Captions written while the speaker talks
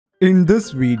In this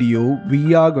video,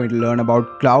 we are going to learn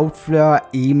about Cloudflare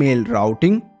email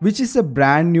routing, which is a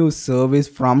brand new service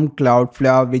from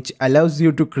Cloudflare which allows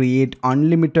you to create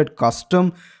unlimited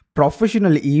custom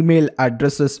professional email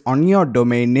addresses on your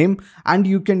domain name, and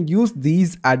you can use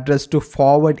these addresses to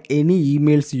forward any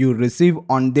emails you receive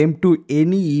on them to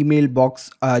any email box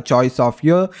choice of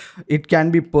your. It can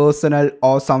be personal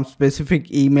or some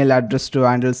specific email address to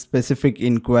handle specific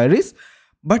inquiries.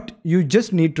 But you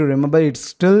just need to remember it's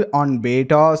still on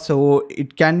beta, so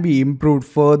it can be improved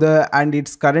further, and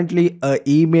it's currently a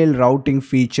email routing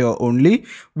feature only,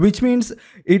 which means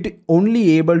it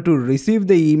only able to receive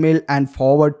the email and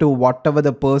forward to whatever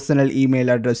the personal email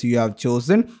address you have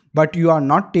chosen, but you are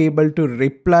not able to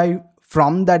reply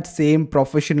from that same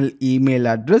professional email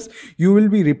address. You will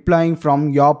be replying from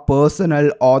your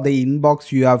personal or the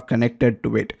inbox you have connected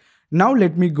to it. Now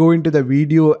let me go into the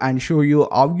video and show you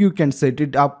how you can set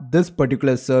it up this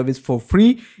particular service for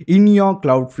free in your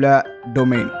Cloudflare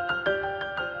domain.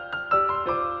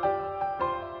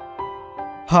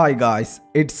 Hi guys,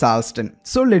 it's Alston.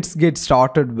 So let's get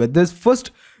started with this.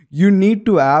 First, you need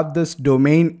to have this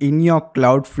domain in your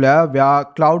Cloudflare, where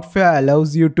Cloudflare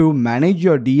allows you to manage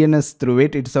your DNS through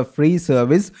it. It's a free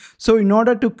service. So in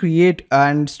order to create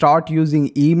and start using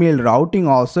email routing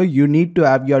also, you need to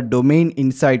have your domain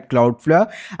inside Cloudflare.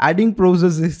 Adding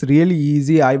process is really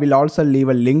easy. I will also leave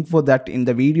a link for that in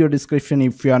the video description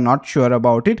if you are not sure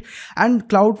about it. And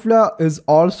Cloudflare is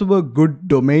also a good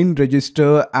domain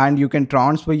register, and you can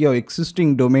transfer your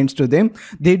existing domains to them.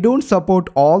 They don't support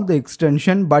all the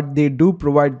extension, but they do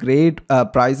provide great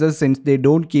prices since they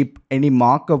don't keep any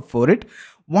markup for it.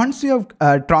 Once you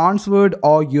have transferred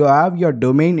or you have your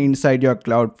domain inside your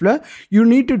Cloudflare, you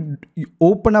need to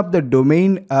open up the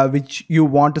domain which you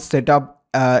want to set up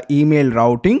email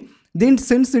routing. Then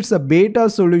since it's a beta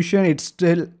solution, it's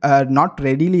still not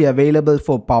readily available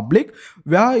for public,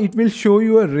 where it will show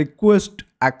you a request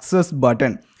access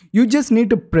button. You just need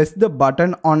to press the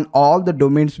button on all the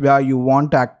domains where you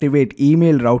want to activate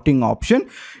email routing option.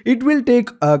 It will take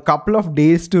a couple of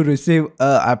days to receive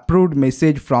a approved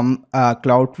message from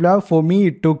Cloudflare. For me,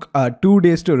 it took 2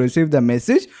 days to receive the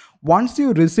message. Once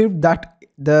you receive that,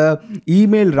 the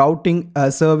email routing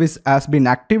service has been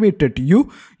activated to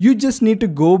you. You just need to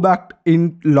go back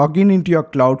log in into your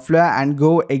Cloudflare and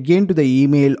go again to the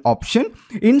email option.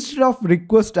 Instead of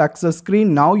request access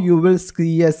screen, now you will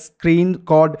see a screen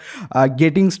called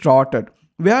getting started,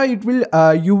 where it will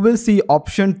you will see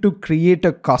option to create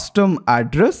a custom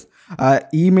address,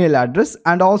 email address,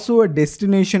 and also a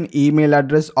destination email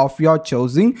address of your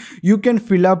choosing. You can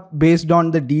fill up based on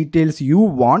the details you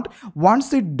want.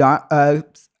 Once it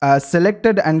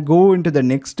selected and go into the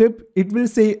next step, it will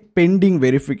say pending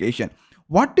verification.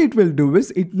 What it will do is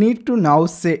it need to now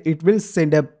say it will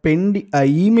send a pending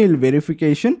email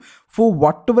verification for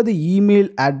whatever the email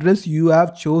address you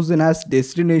have chosen as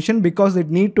destination, because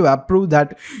it need to approve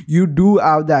that you do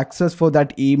have the access for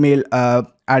that email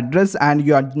address and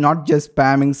you are not just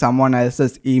spamming someone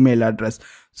else's email address.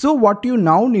 So what you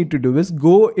now need to do is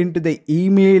go into the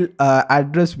email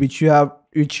address which you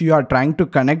are trying to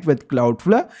connect with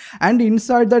Cloudflare, and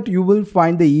inside that you will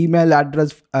find the email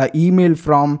address email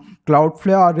from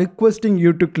Cloudflare requesting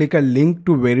you to click a link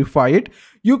to verify it.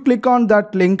 You click on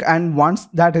that link, and once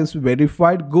that is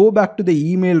verified, go back to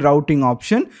the email routing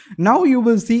option. Now you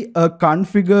will see a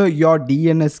configure your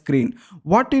DNS screen.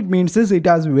 What it means is it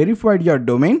has verified your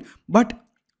domain, but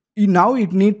now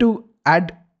it need to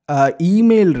add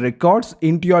email records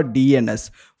into your DNS.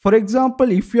 For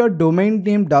example, if your domain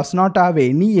name does not have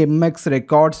any MX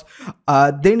records,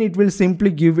 then it will simply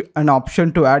give an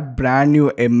option to add brand new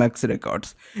MX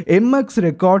records. MX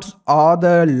records are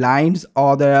the lines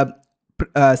or the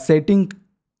setting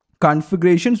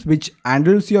configurations which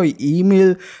handles your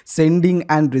email sending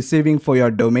and receiving for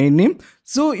your domain name.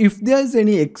 So if there's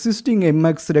any existing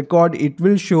MX record, it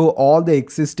will show all the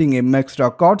existing MX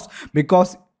records,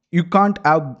 because you can't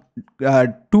have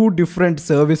two different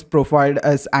service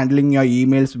providers handling your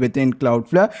emails within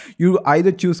Cloudflare. You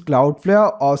either choose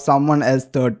Cloudflare or someone else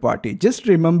third party. Just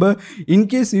remember, in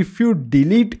case if you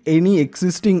delete any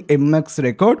existing MX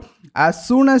record, as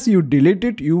soon as you delete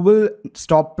it, you will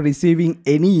stop receiving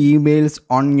any emails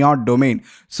on your domain.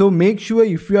 So make sure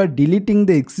if you are deleting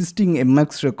the existing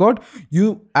MX record,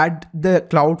 you add the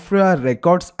Cloudflare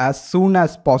records as soon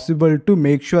as possible to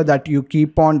make sure that you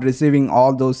keep on receiving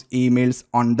all those emails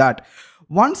on that.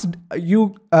 Once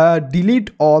you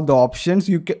delete all the options,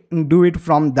 you can do it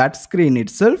from that screen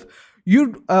itself.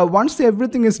 Once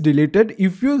everything is deleted,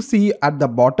 if you see at the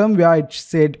bottom where it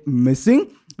said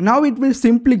missing, Now it will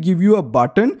simply give you a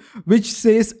button which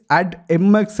says add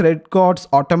MX records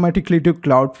automatically to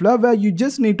Cloudflare, where you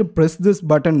just need to press this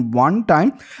button one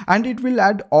time and it will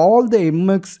add all the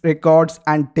MX records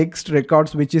and text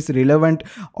records which is relevant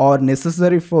or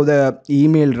necessary for the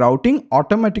email routing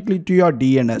automatically to your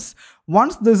DNS.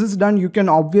 Once this is done, you can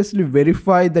obviously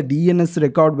verify the DNS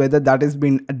record whether that has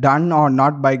been done or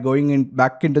not by going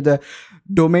back into the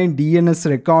domain DNS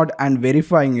record and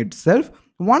verifying itself.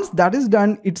 Once that is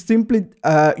done, it's simply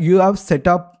you have set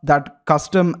up that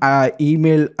custom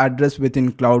email address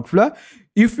within Cloudflare.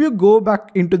 If you go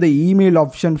back into the email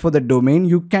option for the domain,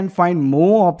 you can find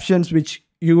more options which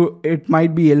it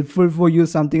might be helpful for you.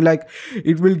 Something like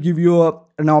it will give you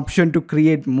an option to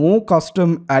create more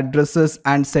custom addresses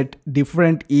and set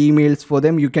different emails for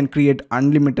them. You can create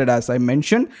unlimited, as I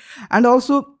mentioned, and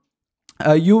also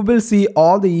you will see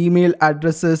all the email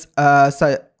addresses,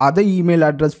 other email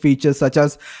address features such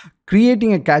as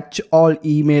creating a catch-all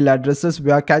email addresses,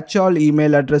 where catch-all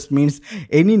email address means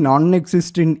any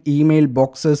non-existent email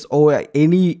boxes or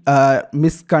any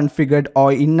misconfigured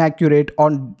or inaccurate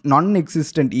or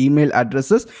non-existent email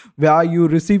addresses where you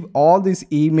receive all these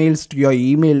emails to your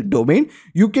email domain.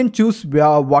 You can choose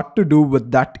what to do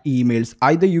with that emails.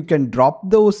 Either you can drop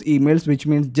those emails, which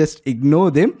means just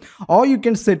ignore them, or you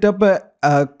can set up a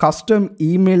custom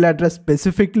email address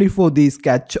specifically for these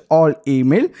catch-all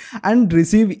email and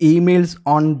receive emails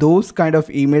on those kind of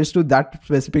emails to that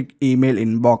specific email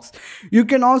inbox. You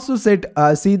can also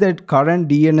see that current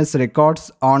DNS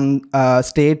records on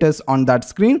status on that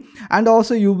screen, and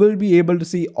also you will be able to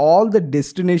see all the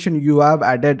destination you have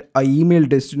added, email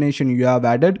destination you have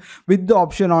added, with the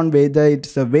option on whether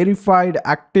it's a verified,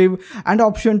 active, and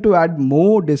option to add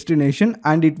more destination,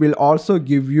 and it will also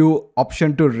give you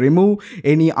option to remove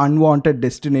any unwanted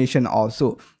destination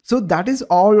also. So that is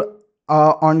all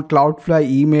on Cloudflare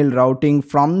email routing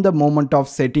from the moment of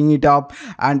setting it up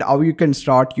and how you can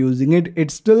start using it.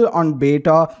 It's still on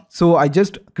beta, so I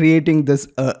just creating this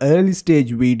early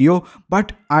stage video,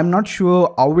 but I'm not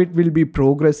sure how it will be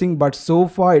progressing, but so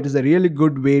far it is a really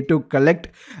good way to collect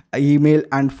email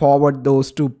and forward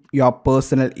those to your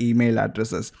personal email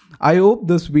addresses. I hope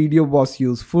this video was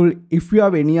useful. If you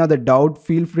have any other doubt,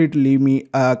 feel free to leave me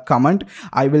a comment.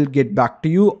 I will get back to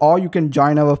you, or you can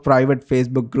join our private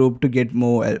Facebook group to get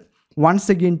more help. Once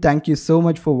again, thank you so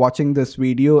much for watching this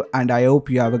video, and I hope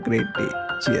you have a great day.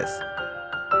 Cheers.